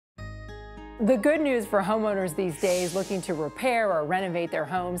The good news for homeowners these days looking to repair or renovate their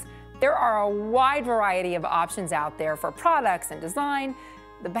homes, there are a wide variety of options out there for products and design.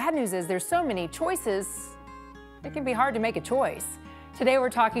 The bad news is there's so many choices, it can be hard to make a choice. Today we're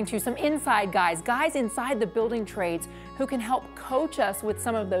talking to some inside guys inside the building trades who can help coach us with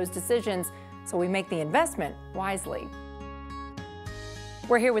some of those decisions so we make the investment wisely.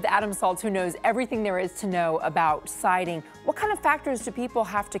 We're here with Adam Saltz, who knows everything there is to know about siding. What kind of factors do people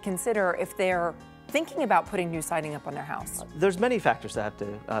have to consider if they're thinking about putting new siding up on their house? There's many factors to have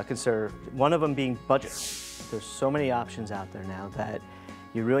to consider, one of them being budget. There's so many options out there now that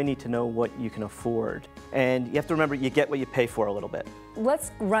you really need to know what you can afford. And you have to remember, you get what you pay for a little bit.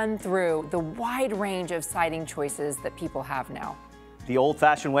 Let's run through the wide range of siding choices that people have now. The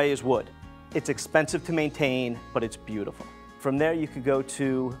old-fashioned way is wood. It's expensive to maintain, but it's beautiful. From there, you could go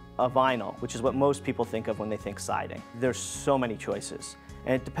to a vinyl, which is what most people think of when they think siding. There's so many choices.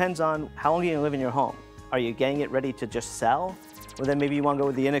 And it depends on how long you're gonna live in your home. Are you getting it ready to just sell? Or then maybe you wanna go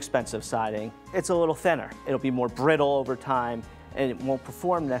with the inexpensive siding. It's a little thinner. It'll be more brittle over time, and it won't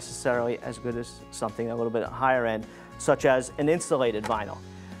perform necessarily as good as something a little bit higher end, such as an insulated vinyl.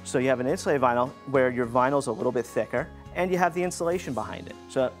 So you have an insulated vinyl where your vinyl's a little bit thicker, and you have the insulation behind it.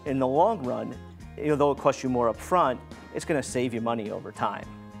 So in the long run, though it costs you more up front, it's going to save you money over time.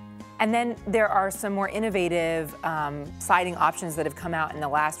 And then there are some more innovative siding options that have come out in the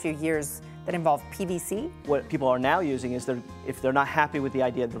last few years that involve PVC. What people are now using is if they're not happy with the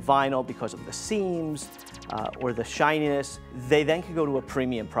idea of the vinyl because of the seams or the shininess, they then can go to a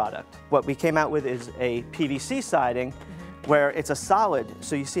premium product. What we came out with is a PVC siding where it's a solid,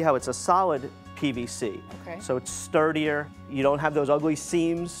 so you see how it's a solid PVC. Okay. So it's sturdier, you don't have those ugly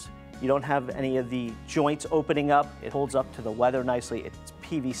seams, you don't have any of the joints opening up. It holds up to the weather nicely. It's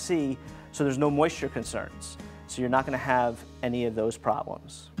PVC, so there's no moisture concerns. So you're not going to have any of those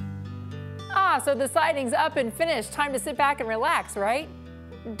problems. So the siding's up and finished. Time to sit back and relax, right?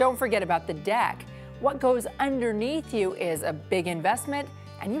 Don't forget about the deck. What goes underneath you is a big investment,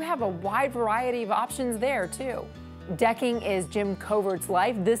 and you have a wide variety of options there, too. Decking is Jim Covert's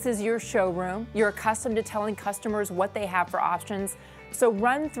life. This is your showroom. You're accustomed to telling customers what they have for options. So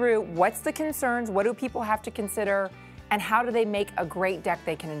run through what's the concerns, what do people have to consider, and how do they make a great deck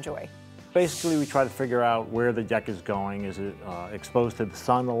they can enjoy? Basically, we try to figure out where the deck is going. Is it exposed to the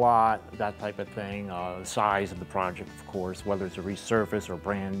sun a lot, that type of thing. The size of the project, of course, whether it's a resurface or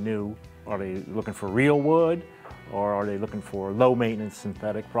brand new. Are they looking for real wood, or are they looking for low-maintenance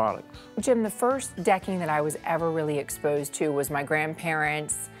synthetic products? Jim, the first decking that I was ever really exposed to was my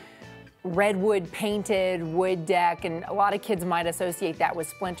grandparents' redwood painted wood deck, and a lot of kids might associate that with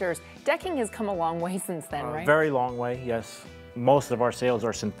splinters. Decking has come a long way since then, right? Very long way, yes. Most of our sales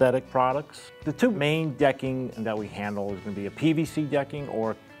are synthetic products. The two main decking that we handle is going to be a PVC decking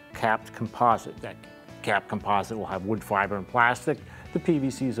or capped composite decking. Capped composite will have wood fiber and plastic. The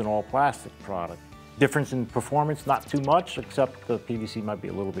PVC is an all-plastic product. Difference in performance, not too much, except the PVC might be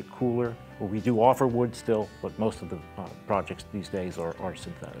a little bit cooler. We do offer wood still, but most of the projects these days are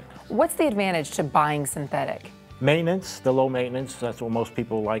synthetic. What's the advantage to buying synthetic? Maintenance, the low maintenance, that's what most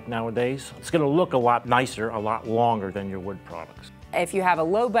people like nowadays. It's going to look a lot nicer, a lot longer than your wood products. If you have a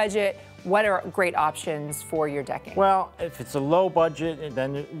low budget, what are great options for your decking? Well, if it's a low budget,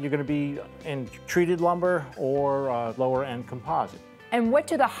 then you're going to be in treated lumber or lower end composite. And what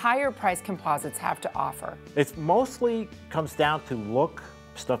do the higher price composites have to offer? It mostly comes down to look.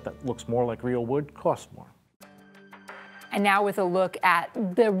 Stuff that looks more like real wood costs more. And now with a look at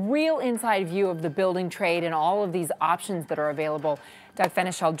the real inside view of the building trade and all of these options that are available, Doug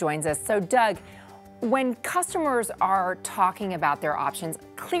Fenichel joins us. So Doug, when customers are talking about their options,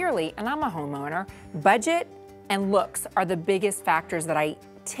 clearly, and I'm a homeowner, budget and looks are the biggest factors that I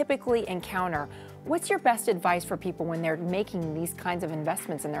typically encounter. What's your best advice for people when they're making these kinds of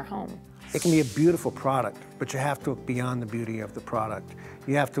investments in their home? It can be a beautiful product, but you have to look beyond the beauty of the product.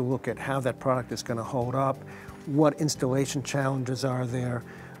 You have to look at how that product is going to hold up, what installation challenges are there.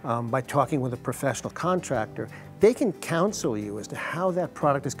 By talking with a professional contractor, they can counsel you as to how that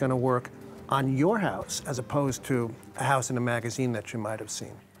product is going to work on your house as opposed to a house in a magazine that you might have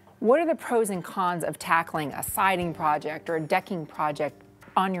seen. What are the pros and cons of tackling a siding project or a decking project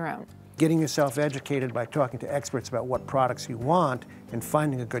on your own? Getting yourself educated by talking to experts about what products you want and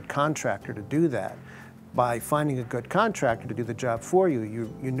finding a good contractor to do that. By finding a good contractor to do the job for you,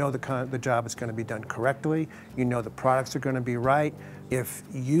 you know the job is going to be done correctly, you know the products are going to be right. If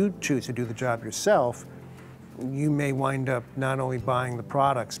you choose to do the job yourself, you may wind up not only buying the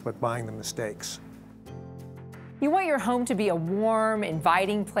products, but buying the mistakes. You want your home to be a warm,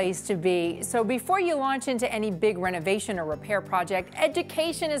 inviting place to be. So before you launch into any big renovation or repair project,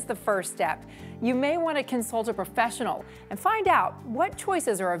 education is the first step. You may want to consult a professional and find out what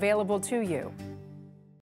choices are available to you.